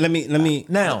 Let me.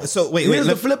 Now, so wait. Here's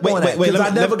the flip on that. Because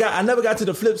I never got to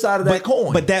the flip side of that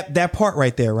coin. But that part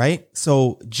right there, right?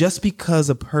 So just because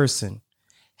a person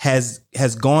has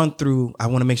gone through, I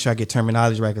want to make sure I get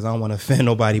terminology right because I don't want to offend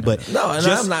nobody. But no, and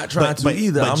I'm not trying to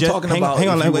either. I'm talking about hang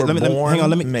on.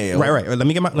 Let me male. Right. Let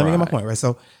me get my point right.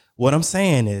 So what I'm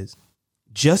saying is,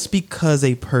 just because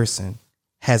a person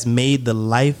has made the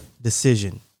life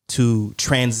decision to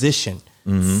transition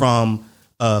from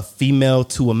a female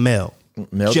to a male.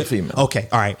 Male to female. Okay,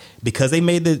 all right. Because they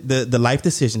made the life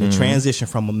decision to transition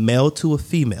from a male to a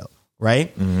female,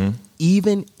 right?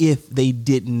 Even if they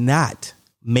did not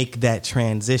make that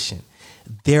transition,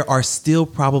 there are still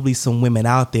probably some women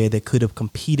out there that could have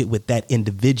competed with that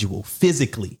individual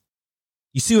physically.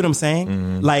 You see what I'm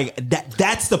saying? Like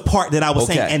that's the part that I was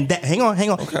saying. And that, hang on.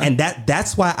 Okay. And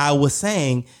that's why I was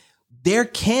saying there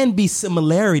can be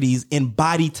similarities in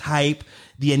body type,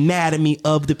 the anatomy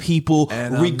of the people,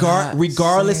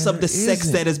 regardless of the sex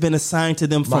that has been assigned to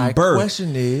them from birth. My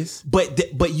question is,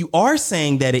 but you are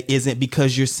saying that it isn't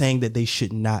because you're saying that they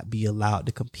should not be allowed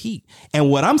to compete. And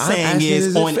what I'm saying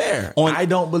is fair. I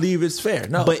don't believe it's fair.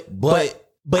 No,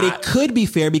 but it could be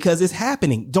fair because it's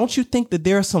happening. Don't you think that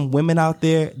there are some women out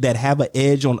there that have an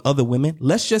edge on other women?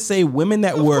 Let's just say women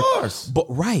that were, but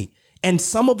right. And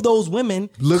some of those women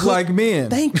look like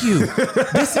men. Thank you.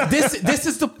 This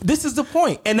is the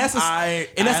point, and that's a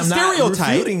stereotype. Not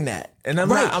refuting that, and I'm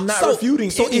not refuting.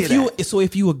 So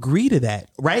if you agree to that,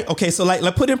 right? Okay, so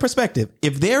let's put it in perspective.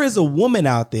 If there is a woman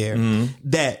out there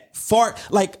that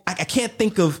I can't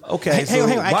think of. Okay,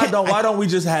 why don't we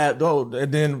just have?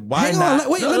 And then why not?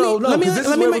 Let me. This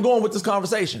is where we're going with this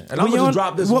conversation, and I'm gonna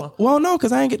drop this one. Well, no,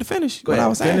 because I ain't get to finish. Go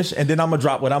ahead, finish, and then I'm gonna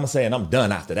drop what I'm gonna say, and I'm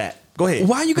done after that. Go ahead.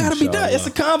 Why you gotta be done? It's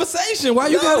a conversation. Why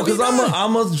you gotta be done? Because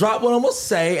I'm gonna drop what I'm gonna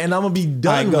say, and I'm gonna be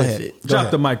done with it.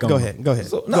 Drop the mic on. Go ahead.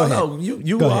 So,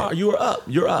 you are up.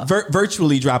 You're up.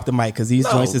 Virtually drop the mic because these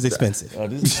joints is expensive.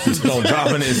 This is gonna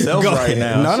drop in itself right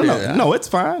now. No, it's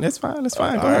fine. It's fine. Go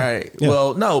ahead. All right. Yeah.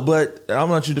 Well, no, but I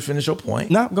want you to finish your point.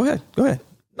 No, go ahead.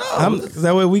 No,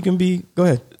 that way we can be. Go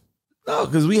ahead. No,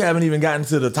 because we haven't even gotten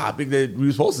to the topic that we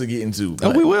were supposed to get into.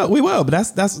 Oh, we will.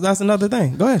 But that's another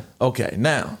thing. Go ahead. Okay,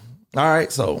 now. All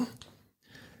right, so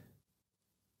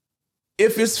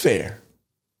if it's fair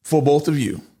for both of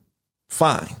you,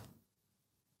 fine.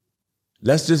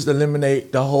 Let's just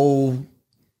eliminate the whole,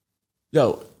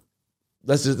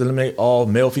 let's just eliminate all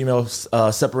male-female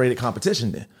separated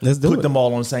competition then. Let's put them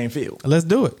all on the same field. Let's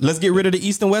do it. Let's get rid of the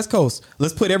East and West Coast.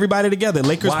 Let's put everybody together.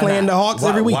 Lakers playing the Hawks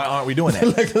every week. Why aren't we doing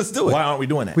that? Let's do it. Why aren't we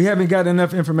doing that? We haven't got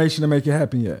enough information to make it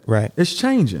happen yet. Right. It's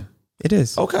changing. It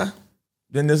is. Okay.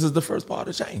 Then this is the first part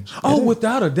of change. Oh,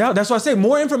 without a doubt. That's why I say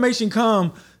more information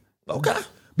come. Okay.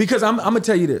 Because I'm going to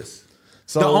tell you this.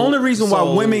 The only reason why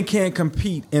women can't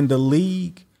compete in the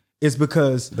league is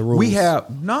because the rules. We have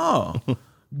in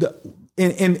the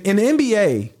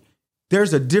NBA,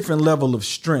 there's a different level of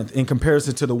strength in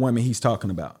comparison to the women he's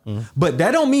talking about. But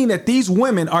that don't mean that these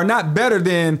women are not better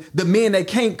than the men that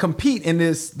can't compete in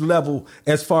this level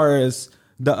as far as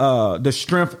the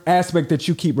strength aspect that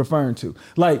you keep referring to.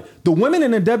 Like the women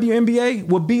in the WNBA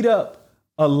will beat up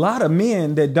a lot of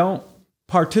men that don't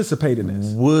participate in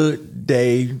this. Would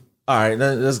they? All right,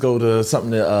 let's go to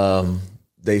something that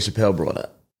Dave Chappelle brought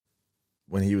up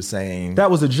when he was saying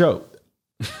that was a joke.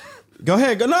 Go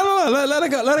ahead. Go. No. Let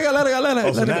it go. Let it go. Let it go. Let it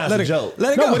go. So now it's a joke.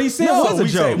 Let it go. No, what he said was a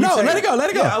joke. Let it go. Let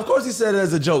it go. Yeah, of course he said it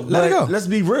as a joke. Let it go. Let's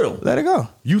be real. Let it go.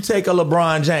 You take a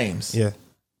LeBron James. Yeah.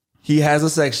 He has a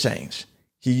sex change.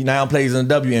 He now plays in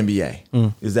the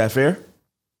WNBA. Is that fair?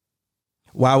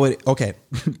 Why would it? Okay.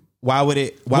 Why would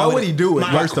it? Why would he do it?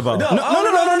 First of all, No.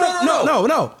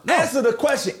 Answer the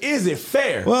question. Is it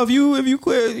fair? Well, if you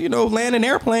quit, landing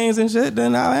airplanes and shit,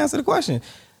 then I'll answer the question.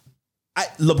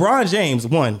 LeBron James,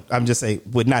 I'm just saying,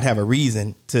 would not have a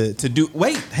reason to do.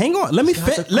 Wait, hang on. Let me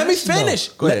finish.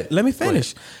 Go ahead. Let me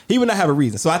finish. He would not have a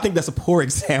reason. So I think that's a poor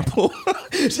example.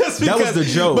 Just because, that was the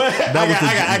joke.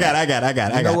 I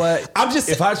got. You know what? I'm just.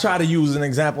 If I try to use an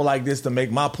example like this to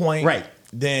make my point, right.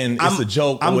 Then it's a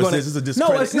joke. This is a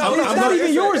discredit. No, it's not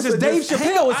even yours. It's Dave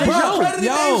Chappelle. It's a joke. I credited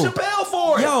Dave Chappelle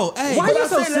for it. Hey. Why are you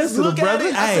so sensitive,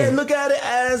 brother? I said look at it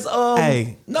as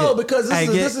because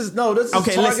this is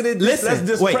okay, targeted. Let's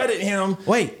discredit him.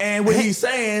 Wait, and what he's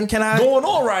saying going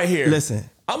on right here. Listen,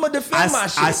 I'm gonna defend my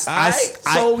shit.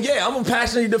 So I'm gonna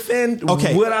passionately defend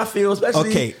what I feel,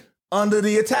 especially under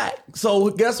the attack. So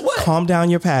guess what? Calm down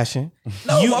your passion.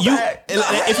 No, my bad.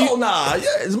 Yeah,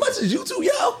 as much as you two,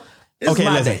 It's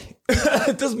my day.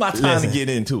 This is my time to get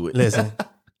into it. Listen,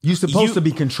 you're supposed to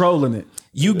be controlling it.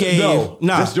 You gave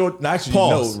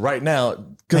pause right now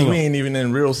because we ain't even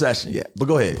in real session yet. But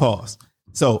go ahead. Pause.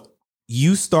 So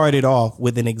you started off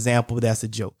with an example that's a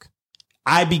joke.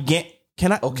 I began.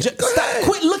 Can I? Okay. Stop.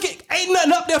 Quit looking. Ain't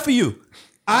nothing up there for you.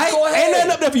 Ain't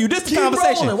nothing up there for you. This is the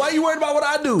conversation. Rolling. Why are you worried about what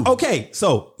I do? Okay.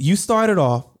 So you started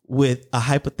off with a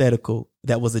hypothetical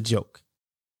that was a joke.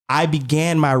 I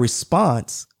began my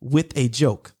response with a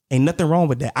joke. Ain't nothing wrong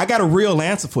with that. I got a real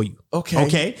answer for you.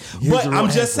 Okay. But I'm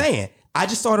just saying, I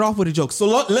just started off with a joke. So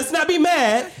let's not be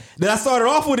mad that I started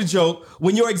off with a joke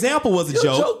when your example was a joke.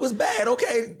 Your joke was bad.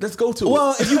 Okay, let's go to it.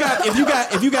 Well, if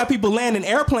you got people landing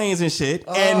airplanes and shit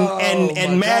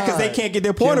and mad because they can't get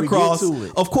their point across,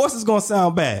 of course it's gonna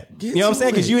sound bad. You know what I'm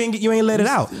saying? Because you ain't let it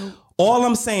out. All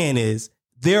I'm saying is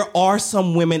there are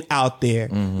some women out there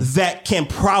that can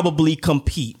probably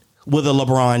compete with a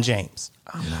LeBron James.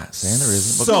 I'm not saying there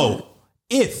isn't. So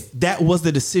if that was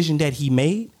the decision that he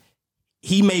may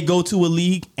go to a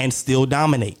league and still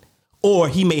dominate, or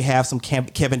he may have some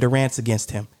Kevin Durant's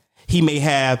against him. He may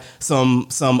have some.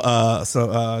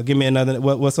 Give me another.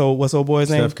 What's old boy's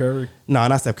name? Steph Curry. No,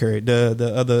 not Steph Curry.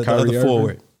 The other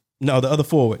forward. No, the other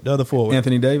forward.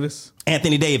 Anthony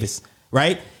Davis.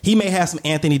 Right. He may have some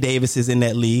Anthony Davises in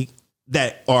that league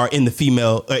that are in the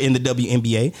in the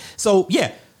WNBA. So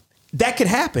yeah. That could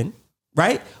happen,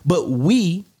 right? But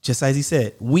we, just as he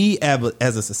said, we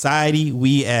as a society,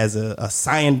 we as a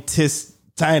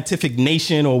scientific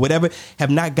nation or whatever, have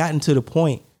not gotten to the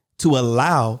point to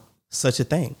allow such a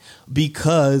thing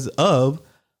because of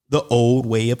the old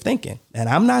way of thinking. And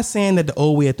I'm not saying that the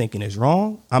old way of thinking is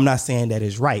wrong. I'm not saying that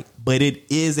it's right, but it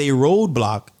is a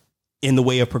roadblock in the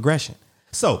way of progression.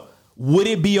 So would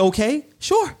it be okay?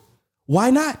 Sure. Why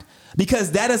not?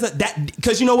 Because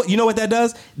because you know what that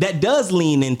does? That does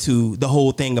lean into the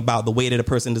whole thing about the way that a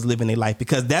person is living their life.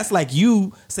 Because that's like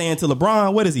you saying to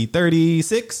LeBron, what is he,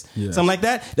 36? Yeah. Something like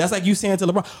that. That's like you saying to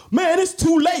LeBron, man, it's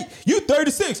too late. You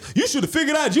 36. You should have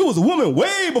figured out you was a woman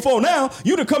way before now.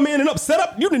 You didn't come in and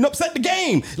you didn't upset the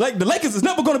game. Like the Lakers is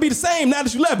never going to be the same now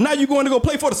that you left. Now you're going to go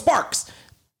play for the Sparks.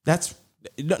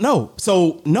 No.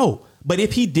 So no. But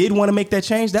if he did want to make that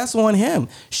change, that's on him.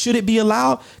 Should it be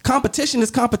allowed? Competition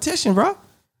is competition, bro.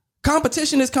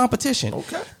 Competition is competition.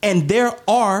 Okay. And there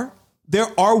are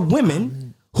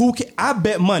women who can, I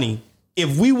bet money,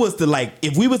 if we was to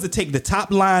take the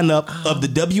top lineup of the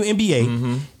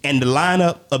WNBA and the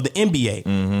lineup of the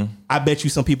NBA, I bet you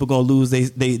some people gonna lose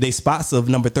they spots of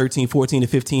number 13, 14,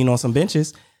 and 15 on some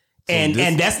benches.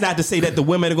 And that's not to say that the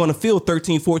women are going to fill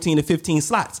 13, 14, and 15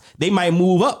 slots. They might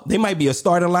move up. They might be a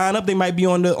starting lineup. They might be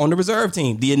on the reserve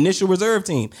team, the initial reserve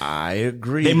team. I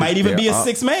agree. They might even be a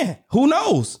sixth man. Who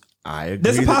knows? I agree.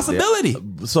 There's a possibility.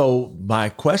 So my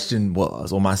question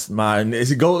was, or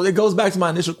it goes back to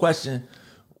my initial question,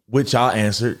 which I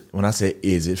answered when I said,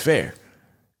 "Is it fair?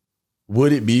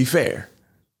 Would it be fair?"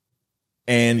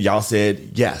 And y'all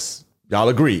said yes. Y'all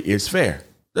agree it's fair.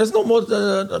 There's no more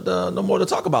to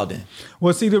talk about then.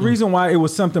 Well, see, the reason why it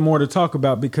was something more to talk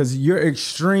about, because you're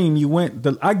extreme.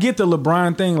 I get the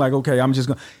LeBron thing. Like, okay, I'm just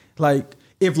going to, like,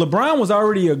 if LeBron was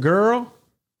already a girl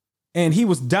and he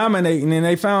was dominating and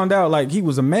they found out like he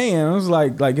was a man, I was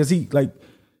like, is he like,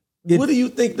 what do you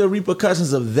think the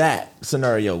repercussions of that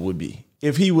scenario would be?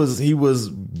 If he was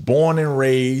born and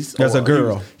raised as a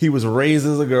girl, he was raised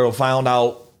as a girl, found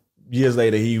out years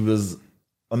later he was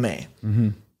a man. Mm-hmm.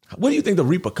 What do you think the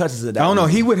repercussions of that? I don't know.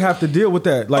 He would have to deal with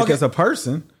that, like, as a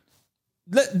person.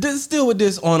 let's deal with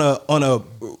this on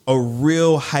a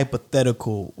real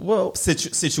hypothetical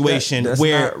situation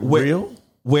where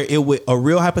it would a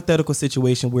real hypothetical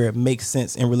situation where it makes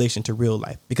sense in relation to real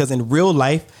life. Because in real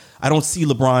life, I don't see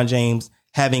LeBron James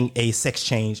having a sex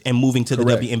change and moving to the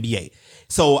WNBA.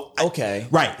 So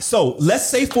right. So let's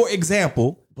say, for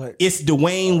example, it's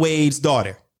Dwayne Wade's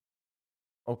daughter.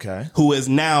 Okay. Who is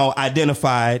now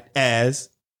identified as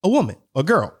a woman, a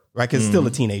girl, right? Because still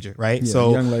a teenager, right? Yeah,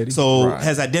 so, young lady.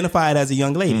 Has identified as a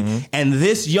young lady. And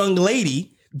this young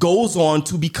lady goes on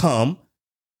to become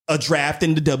a draft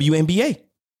in the WNBA,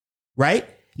 right?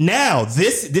 Now,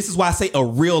 this is why I say a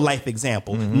real life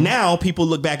example. Now people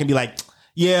look back and be like,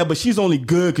 yeah, but she's only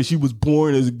good because she was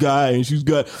born as a guy and she's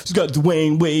got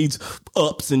Dwayne Wade's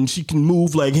ups and she can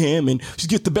move like him and she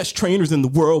gets the best trainers in the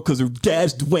world because her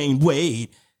dad's Dwayne Wade.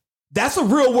 That's a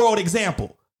real world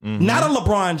example. Not a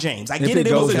LeBron James. I get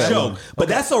it was a joke, but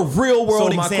that's a real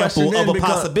world example of a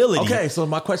possibility. Okay, so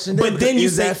my question then, but then you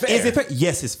is say, that fair? Is it fair?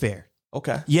 Yes, it's fair.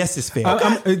 Okay. Yes, it's fair.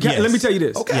 Yes. Let me tell you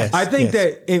this. Okay. Yes, I think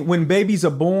that when babies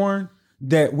are born,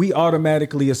 that we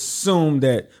automatically assume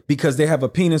that because they have a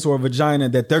penis or a vagina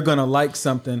that they're gonna like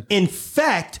something. In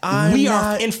fact, I'm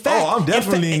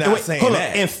definitely not saying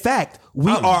that. In fact,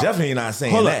 I'm definitely not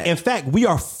saying that. In fact, we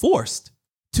are forced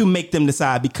to make them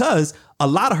decide because a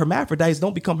lot of hermaphrodites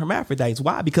don't become hermaphrodites.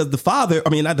 Why? Because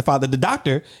the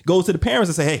doctor goes to the parents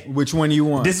and say, hey, which one do you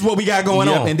want? This is what we got going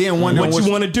on. And then what you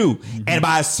want to do. And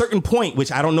by a certain point,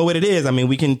 which I don't know what it is, I mean,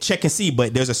 we can check and see,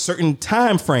 but there's a certain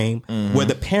time frame where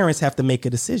the parents have to make a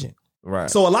decision. Right.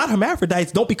 So a lot of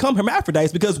hermaphrodites don't become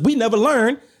hermaphrodites because we never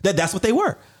learned that that's what they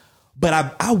were.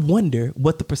 But I wonder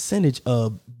what the percentage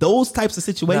of those types of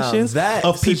situations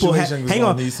of people hang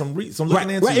on, need some looking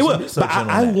into right, some research. But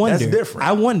I wonder. That's different.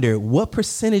 I wonder what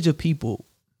percentage of people,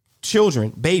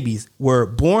 children, babies, were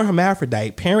born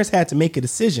hermaphrodite. Parents had to make a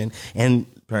decision, and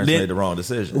parents made the wrong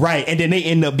decision, right? And then they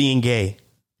end up being gay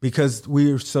because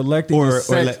we're selecting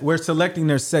we're selecting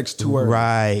their sex too early.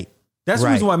 Right. That's the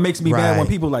reason why it makes me mad when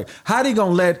people are like, how they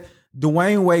gonna let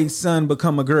Dwayne Wade's son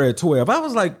become a girl at 12? I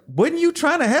was like, wasn't you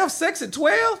trying to have sex at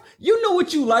 12? You know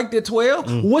what you liked at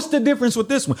 12. What's the difference with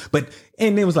this one?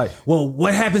 And it was like, well,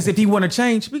 what happens if he want to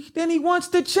change? Then he wants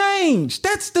to change.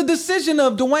 That's the decision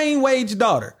of Dwayne Wade's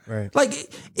daughter. Right. Like,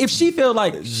 if she felt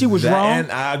like she was wrong. And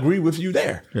I agree with you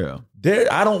there. Yeah.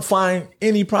 I don't find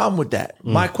any problem with that.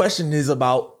 My question is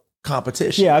about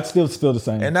competition. Yeah, I still feel the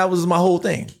same. And that was my whole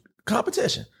thing.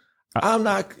 Competition. I'm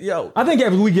not, I think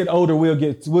as we get older, we'll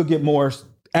get more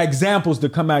examples to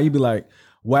come out. You'd be like,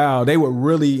 wow, they were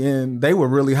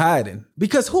really hiding.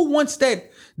 Because who wants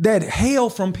that hell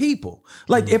from people?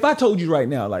 Like, if I told you right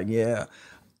now, like, yeah,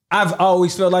 I've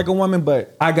always felt like a woman,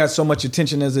 but I got so much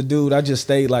attention as a dude, I just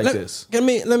stayed like this. Let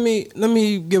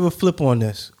me give a flip on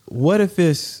this. What if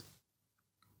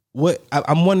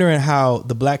I'm wondering how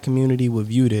the black community would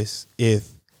view this if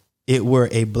it were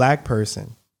a black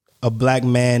person, a black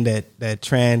man that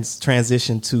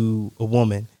transitioned to a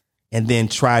woman and then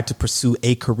tried to pursue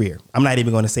a career. I'm not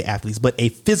even going to say athletes, but a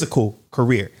physical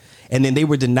career. And then they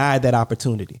were denied that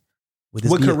opportunity.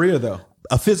 What career though?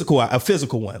 A physical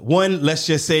one. One, let's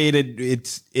just say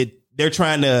that they're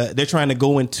trying to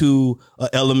go into an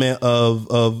element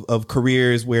of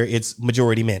careers where it's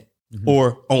majority men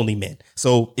or only men.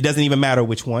 So it doesn't even matter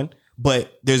which one,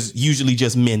 but there's usually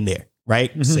just men there.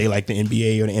 Right? Say like the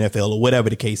NBA or the NFL or whatever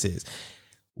the case is.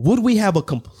 Would we have a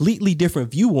completely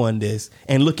different view on this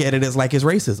and look at it as like it's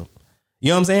racism? You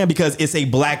know what I'm saying? Because it's a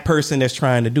black person that's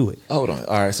trying to do it. Hold on.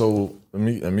 All right. So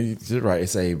let me get it right.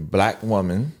 It's a black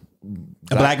woman.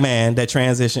 A black man that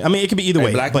transitioned. I mean, it could be either way.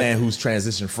 A black man who's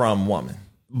transitioned from woman.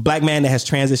 Black man that has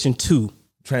transitioned to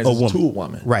a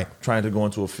woman. Right. Trying to go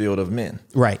into a field of men.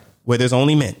 Right. Where there's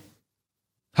only men.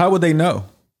 How would they know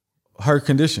her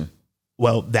condition?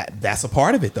 Well, that's a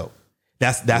part of it, though.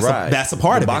 That's right. a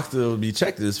part of it. The box will be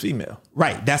checked as female.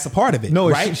 Right. That's a part of it. No,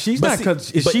 right? she's not.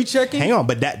 Is she checking? Hang on,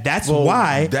 but that's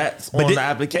why that's on the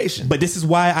application. But this is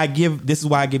why I give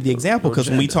the example,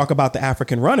 because when we talk about the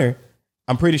African runner,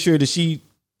 I'm pretty sure that she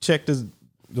checked as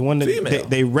the one that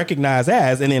they recognize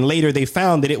as, and then later they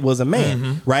found that it was a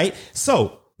man. Right.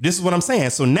 So this is what I'm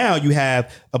saying. So now you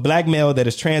have a black male that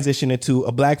is transitioning to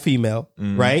a black female.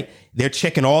 Right. They're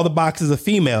checking all the boxes of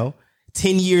female.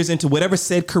 10 years into whatever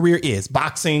said career is,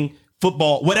 boxing,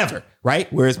 football, whatever, right?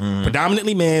 Whereas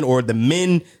predominantly men or the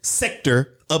men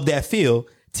sector of that field,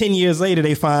 10 years later,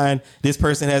 they find this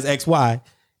person has XY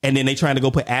And then they trying to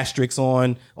go put asterisks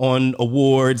on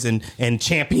awards and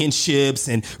championships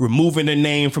and removing their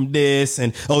name from this.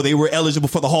 And, they were eligible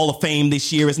for the Hall of Fame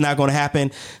this year. It's not going to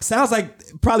happen. Sounds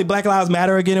like probably Black Lives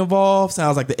Matter are getting involved.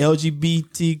 Sounds like the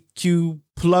LGBTQ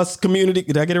plus community.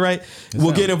 Did I get it right?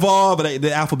 We'll get involved. But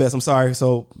the alphabets, I'm sorry.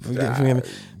 So forgive me.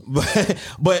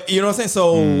 But you know what I'm saying?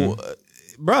 So,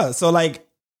 bruh, so like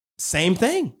same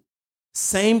thing.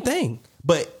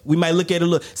 But we might look at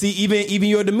it. See, even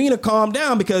your demeanor calm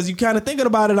down because you kind of thinking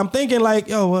about it. I'm thinking like,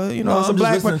 it's a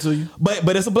black person.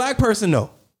 But it's a black person though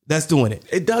that's doing it.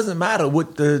 It doesn't matter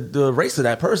what the race of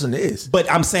that person is.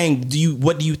 But I'm saying,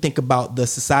 what do you think about the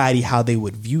society? How they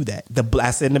would view that? I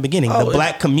said in the beginning, the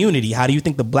black community. How do you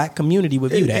think the black community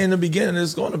would view that? In the beginning,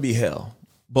 it's going to be hell.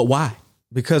 But why?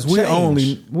 Because we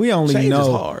only Change know. Is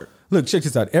hard. Look, check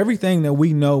this out. Everything that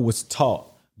we know was taught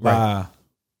by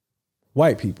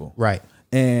white people, right?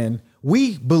 And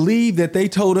we believe that they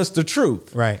told us the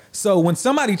truth. Right. So when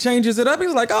somebody changes it up,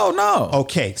 he's like, oh, no.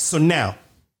 Okay, so now,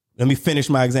 let me finish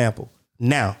my example.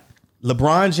 Now,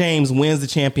 LeBron James wins the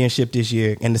championship this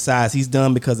year and decides he's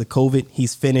done because of COVID.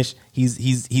 He's finished.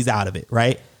 He's out of it,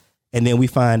 right? And then we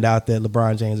find out that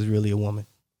LeBron James is really a woman.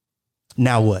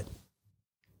 Now what?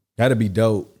 That'd be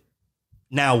dope.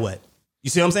 Now what? You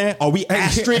see what I'm saying? Are we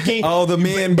asterisking? All the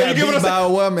men got beat by a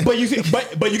woman. But you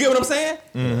get what I'm saying?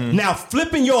 Mm-hmm. Now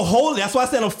flipping that's why I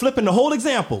said I'm flipping the whole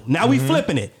example. Now we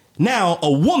flipping it. Now a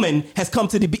woman has come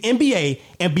to the NBA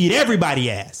and beat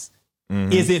everybody ass.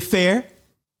 Mm-hmm. Is it fair?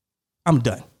 I'm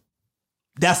done.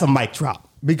 That's a mic drop.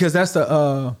 Because that's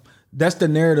the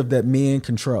narrative that men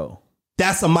control.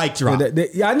 That's a mic drop.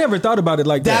 I never thought about it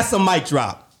like that. That's a mic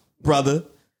drop, brother.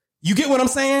 You get what I'm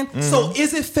saying? Mm-hmm. So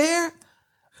is it fair?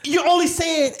 You're only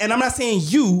saying, and I'm not saying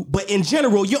you, but in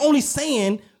general, you're only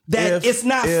saying that it's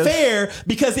not fair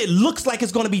because it looks like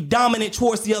it's going to be dominant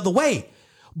towards the other way.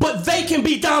 But they can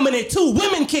be dominant too.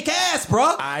 Women kick ass,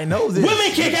 bro. I know this.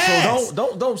 Women kick ass.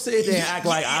 So don't sit there and act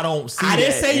like I don't see that. I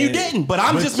didn't say you didn't, but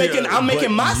I'm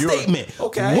making my statement.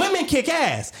 Okay. Women kick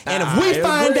ass. And if we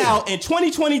find out in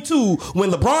 2022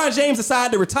 when LeBron James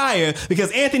decided to retire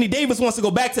because Anthony Davis wants to go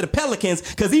back to the Pelicans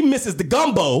because he misses the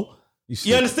gumbo.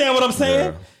 You understand what I'm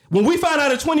saying? Yeah. When we find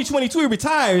out in 2022 he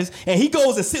retires and he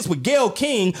goes and sits with Gayle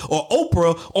King or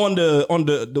Oprah on the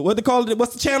what they call it,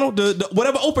 what's the channel? The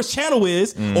whatever Oprah's channel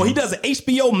is, or he does an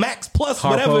HBO Max Plus,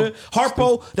 whatever.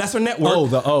 Harpo, that's her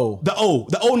network. The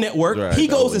O network. Right, he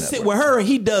goes and sit with her and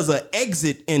he does an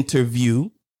exit interview.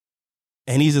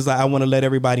 And he's just like, I want to let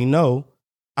everybody know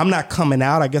I'm not coming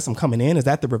out. I guess I'm coming in. Is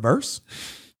that the reverse?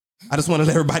 I just want to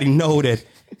let everybody know that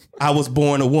I was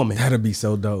born a woman. That'd be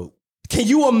so dope. Can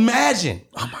you imagine?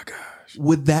 Oh my gosh.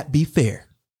 Would that be fair?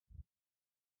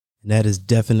 And that is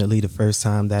definitely the first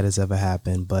time that has ever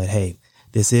happened. But hey,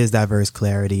 this is Diverse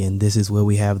Clarity, and this is where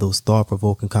we have those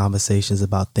thought-provoking conversations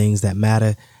about things that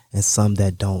matter and some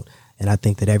that don't. And I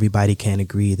think that everybody can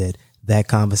agree that that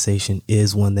conversation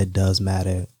is one that does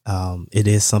matter. It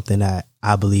is something that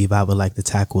I believe I would like to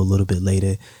tackle a little bit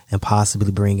later and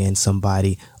possibly bring in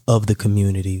somebody of the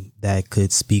community that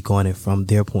could speak on it from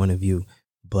their point of view.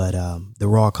 But the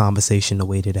raw conversation, the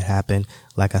way that it happened,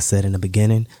 like I said in the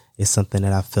beginning, is something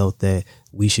that I felt that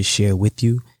we should share with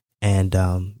you and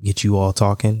get you all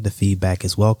talking. The feedback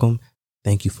is welcome.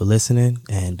 Thank you for listening,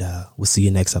 and we'll see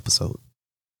you next episode.